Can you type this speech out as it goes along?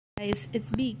Guys,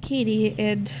 it's me, Katie,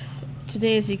 and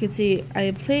today, as you can see, I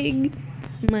am playing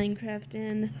Minecraft,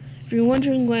 and if you're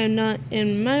wondering why I'm not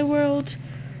in my world,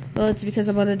 well, it's because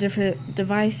I'm on a different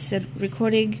device and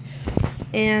recording,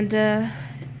 and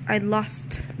I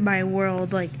lost my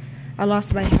world. Like, I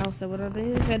lost my house. I went on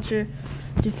an adventure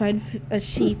to find a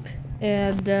sheep,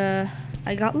 and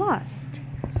I got lost.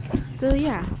 So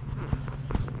yeah.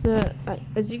 So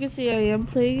as you can see, I am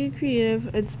playing in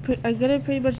creative. I'm gonna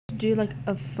pretty much do like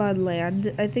a fun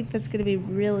land. I think that's gonna be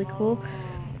really cool.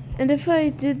 And if I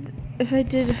did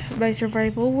my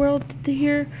survival world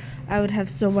here, I would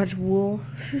have so much wool.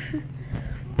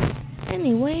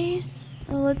 Anyway,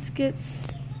 let's get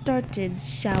started,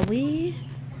 shall we?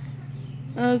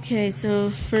 Okay, so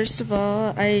first of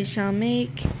all, I shall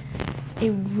make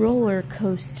a roller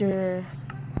coaster.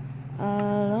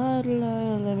 Let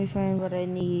me find what I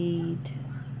need.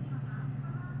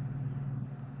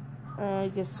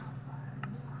 I guess,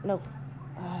 no.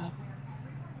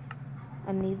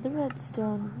 I need the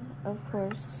redstone, of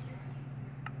course.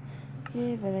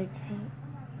 Okay, then I can,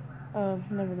 oh,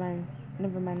 never mind.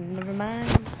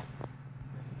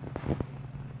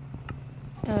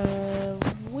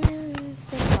 Where is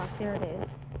the block? There it is.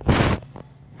 Right,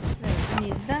 I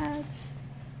need that.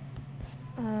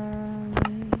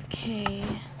 Okay.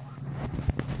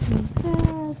 Need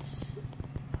that.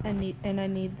 I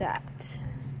need that.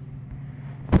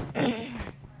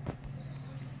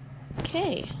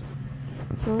 Okay,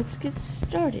 so let's get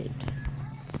started.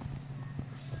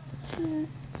 2,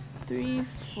 3,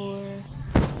 4,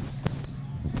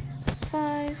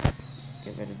 5.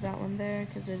 Get rid of that one there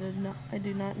because I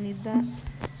do not need that.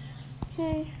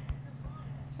 Okay.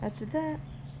 After that,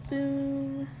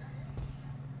 boom,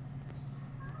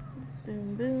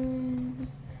 boom, boom.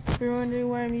 If you're wondering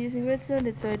why I'm using redstone,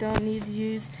 it's so I don't need to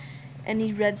use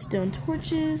any redstone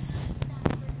torches.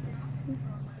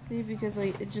 See, because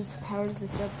like it just powers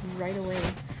this up right away.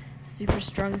 Super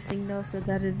strong signal, so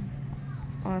that is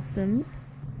awesome.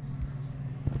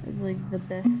 It's like the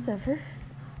best ever.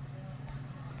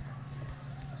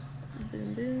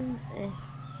 Boom, boom.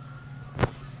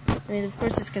 I mean, of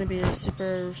course, it's gonna be a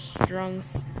super strong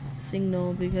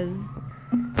signal because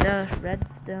the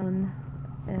redstone,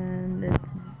 and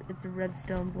it's a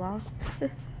redstone block.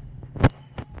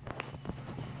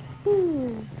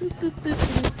 Ooh, boop, boop, boop,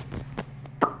 boop.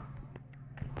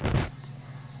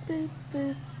 Boop,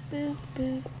 boop, boop,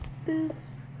 boop, boop,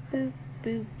 boop,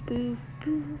 boop, boop,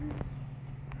 boop.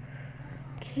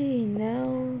 Okay,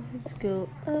 now let's go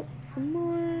up some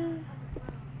more.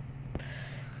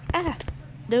 Ah!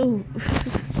 No!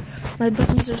 My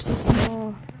buttons are so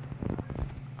small.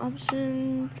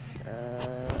 Options.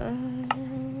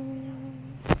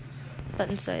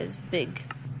 Button size big.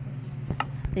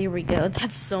 There we go.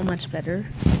 That's so much better.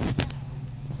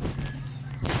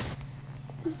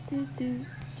 Do, do,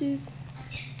 do,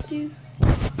 do,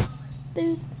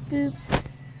 boop, boop,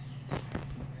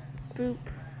 boop.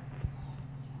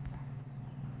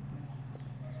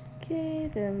 Okay,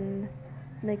 then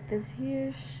make this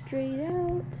here straight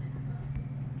out,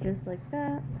 just like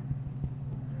that.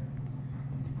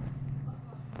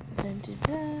 Then do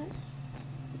that.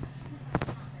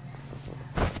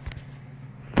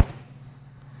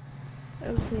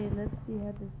 Okay, let's see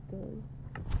how this goes.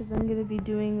 Because I'm gonna be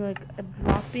doing like a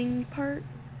dropping part,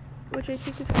 which I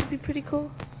think is gonna be pretty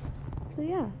cool. So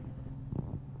yeah.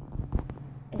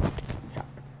 And drop.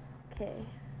 Okay.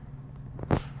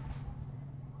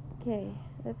 Okay,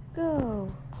 let's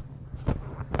go.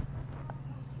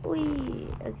 Whee!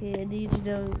 Okay, I need to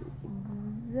know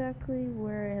exactly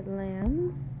where it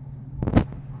lands.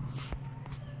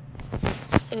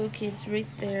 Okay, it's right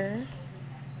there.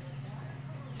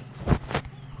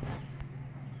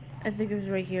 I think it was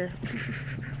right here.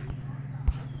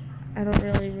 I don't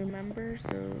really remember,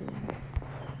 so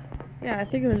yeah, I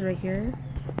think it was right here.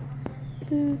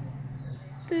 Boop,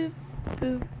 boop,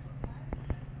 boop,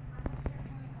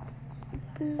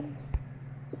 boop.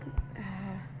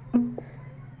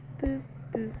 Boop,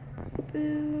 boop,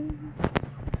 boom.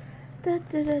 Da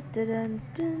da da da dun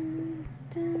dun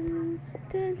dun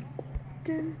dun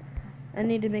dun. I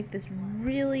need to make this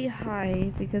really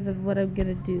high because of what I'm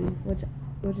gonna do, which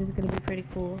is gonna be pretty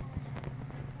cool.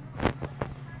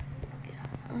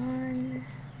 On.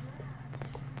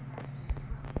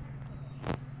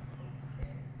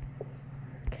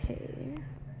 Okay.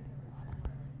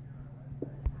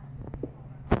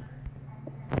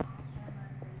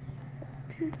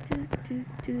 Do do do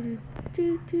do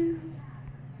do do.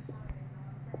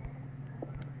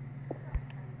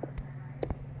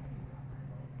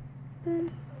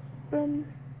 Bum bum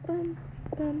bum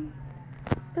bum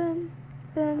bum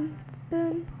bum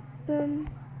bum bum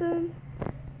boom.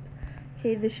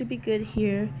 Okay, this should be good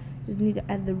here. Just need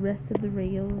to add the rest of the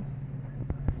rails.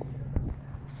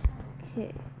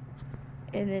 Okay.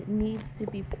 And it needs to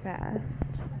be fast.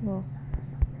 Well,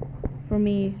 for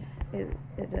me, it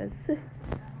does.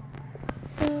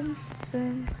 Boom,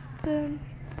 boom, boom,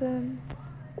 boom.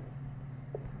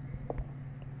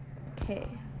 Okay.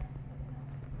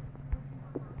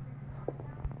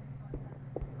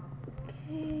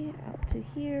 Okay, out to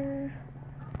here.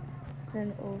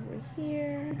 Then over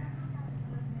here.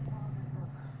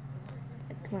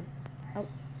 Come on, out.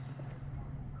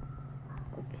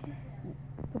 Okay,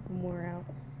 a couple more out.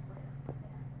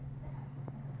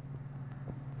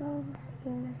 Boom,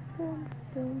 boom, boom,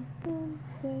 boom, boom,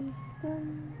 boom,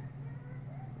 boom.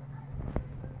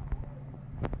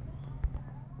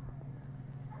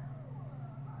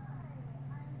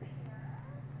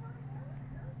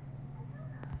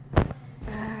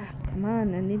 Come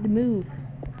on, I need to move.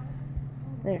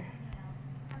 There.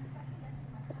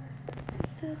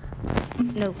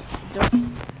 No, don't. Come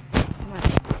on.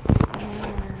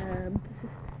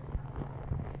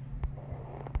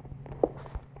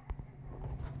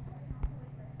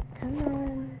 Come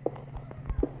on.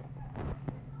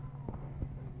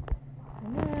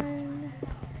 Come on.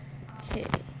 Okay.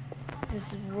 This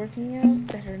is working out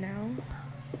better now.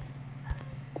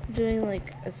 Doing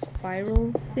like a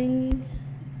spiral thingy,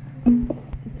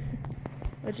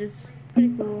 which is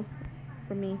pretty cool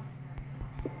for me.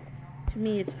 To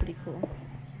me, it's pretty cool.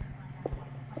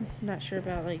 I'm not sure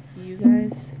about like you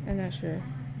guys. I'm not sure.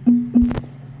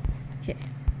 Okay.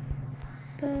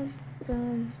 Bum,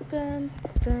 bum, bum,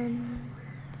 bum.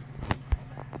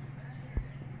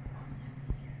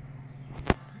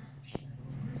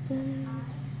 Bum.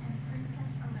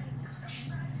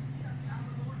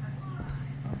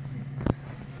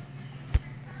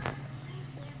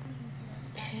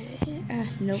 Okay.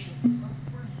 Nope.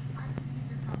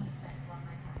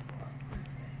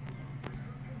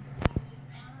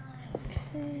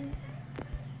 Okay.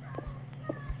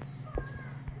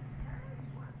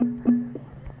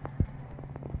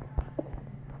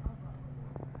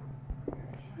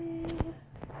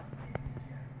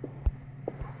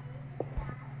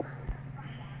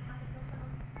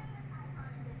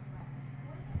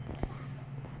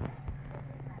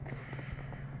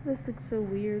 This looks so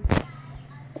weird.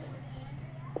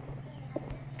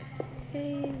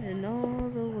 Okay, and all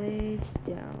the way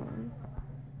down.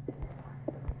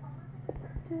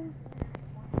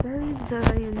 Sorry that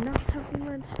I am not talking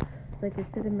much. Like I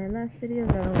said in my last video,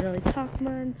 I don't really talk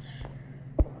much.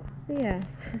 But yeah.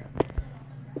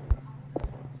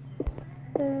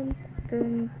 Bum,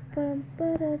 bum, bum,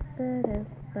 ba-da, ba-da,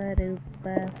 ba-do,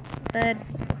 ba,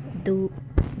 ba-do,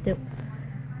 do.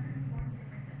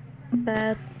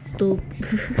 Ba-do.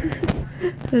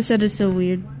 That sounded so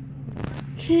weird.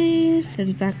 Okay,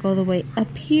 then back all the way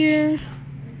up here.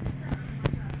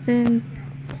 Then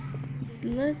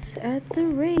let's add the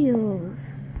rails.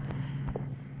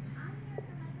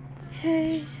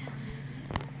 Okay.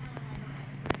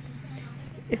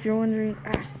 If you're wondering,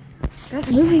 stop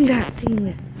moving that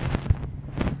thing.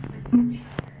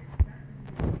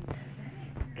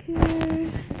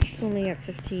 Okay, it's only at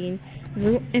 15.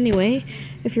 Anyway,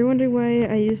 if you're wondering why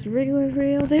I used a regular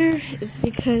rail there, it's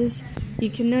because you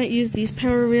cannot use these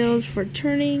power rails for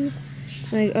turning.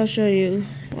 Like, I'll show you.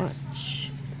 Watch.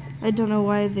 I don't know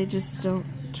why they just don't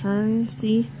turn.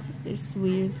 See? It's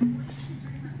weird.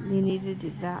 You need to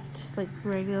do that, like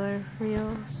regular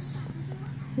rails.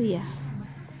 So yeah.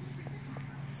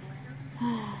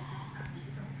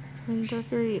 And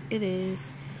darker it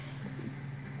is.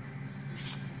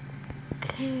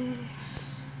 Okay.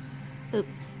 Oops.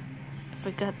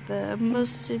 Forgot the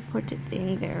most important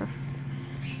thing there.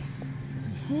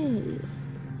 Okay.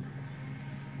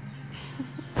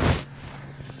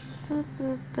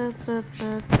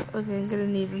 Okay, I'm gonna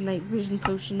need a night vision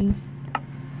potion.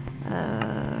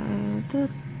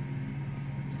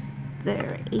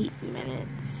 There, 8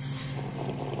 minutes.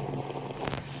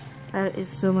 That is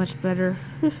so much better.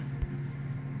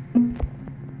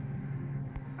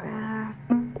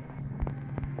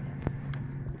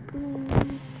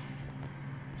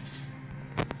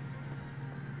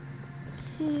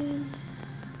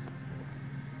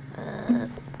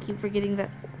 Keep forgetting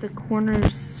that the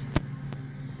corners.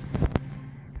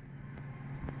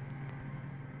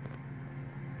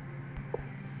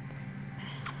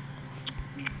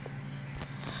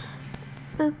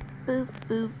 Boop, boop,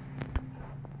 boop.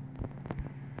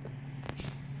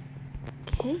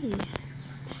 Okay.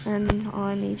 And all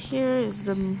I need here is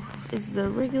the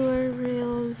regular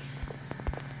rails.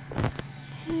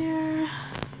 Here.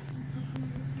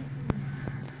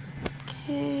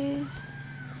 Okay.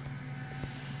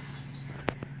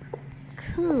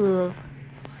 Ooh.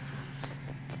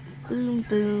 Boom,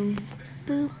 boom,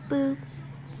 boop, boop,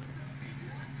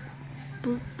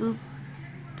 boop, boop,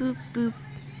 boop, boop,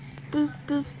 boop,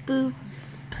 boop, boop.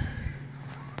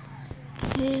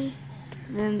 Okay,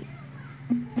 then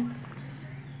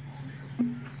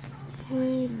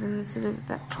instead of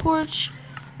that torch,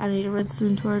 I need a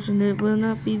redstone torch, and it will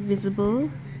not be visible.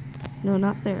 No,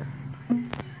 not there.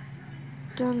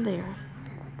 Down there.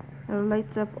 It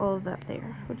lights up all of that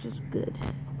there, which is good.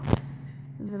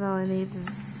 And then all I need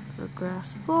is the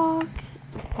grass block.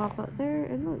 Just pop out there,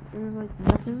 and look, there's like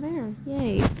nothing there.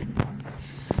 Yay.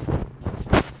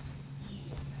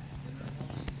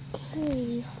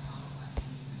 Okay.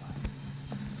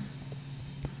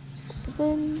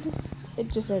 Then it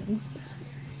just ends.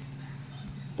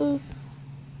 Boop.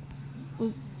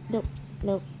 Boop. Nope.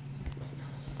 Nope.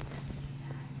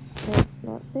 Nope.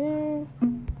 Not there.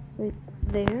 Wait.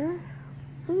 There.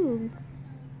 Boom.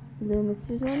 Little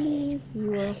Mr. Zombie,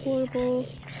 you are horrible,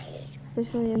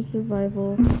 especially in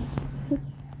survival.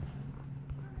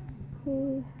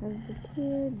 Okay, have this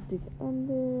here, dig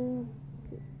under,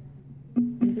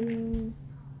 boom,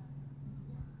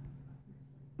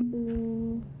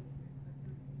 boom,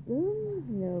 boom,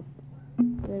 nope,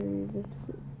 very the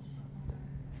twitch.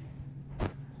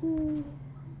 Okay,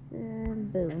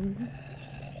 and boom.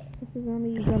 Mr. Zombie,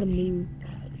 you gotta move.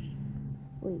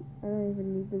 Wait, I don't even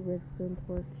need the redstone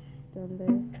torch down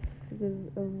there because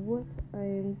of what I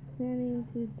am planning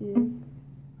to do.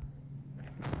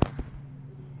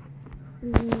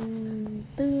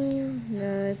 Boom. No,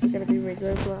 it's gonna be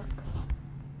regular block.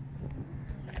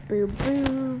 Boom,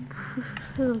 boom.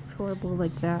 It looks horrible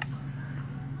like that.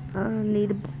 I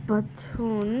need a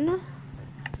button.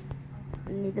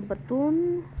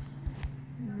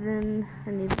 Then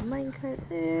I need the minecart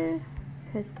there.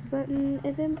 Press the button,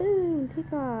 and then boom,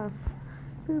 take off.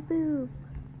 Boo boo.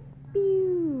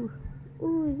 Pew.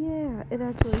 Oh yeah, it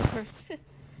actually works.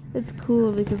 It's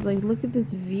cool because like look at this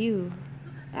view.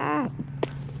 Ah.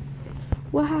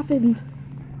 What happened?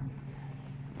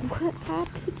 What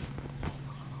happened?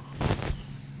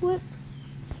 What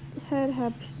had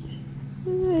happened?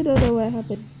 I don't know what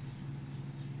happened.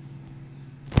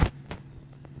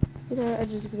 You know, I'm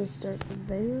just gonna start from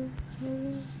there.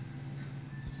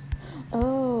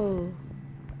 Oh,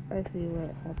 I see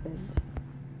what happened.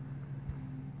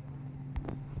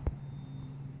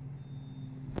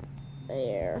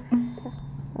 There.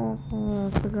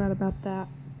 Forgot about that.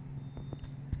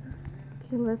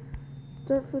 Okay, let's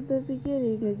start from the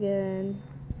beginning again.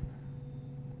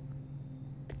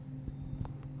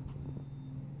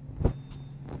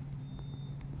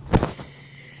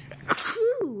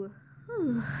 Phew.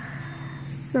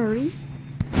 Sorry.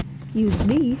 Excuse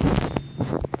me.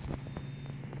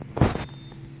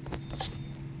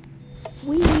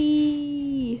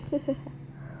 Whee!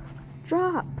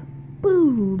 Drop!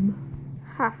 Boom!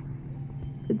 Ha!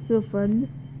 It's so fun.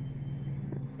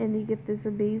 And you get this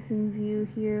amazing view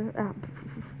here. Ah,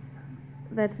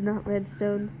 that's not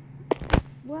redstone.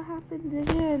 What happened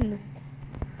again?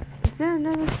 Is there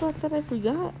another spot that I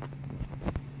forgot?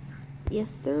 Yes,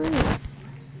 there is.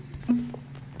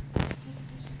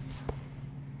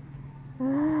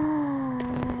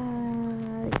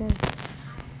 Okay.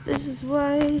 This is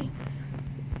why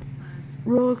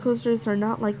roller coasters are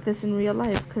not like this in real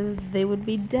life, because they would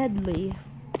be deadly.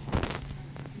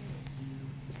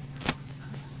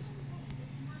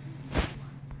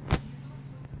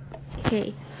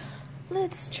 Okay,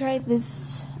 let's try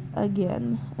this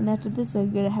again. And after this,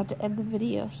 I'm gonna have to end the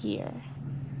video here,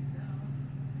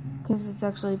 because it's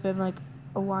actually been like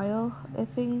a while, I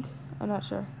think. I'm not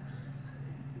sure.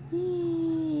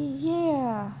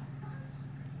 Yeah.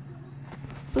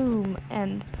 Boom,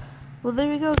 end. Well, there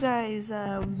we go, guys.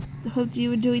 Hope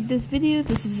you enjoyed this video.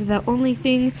 This is the only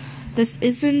thing. This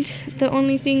isn't the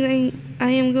only thing I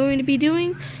am going to be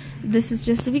doing. This is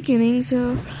just the beginning.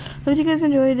 So, hope you guys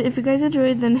enjoyed. If you guys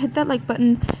enjoyed, then hit that like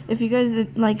button. If you guys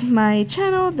like my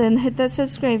channel, then hit that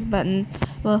subscribe button.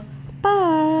 Well,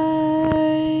 bye.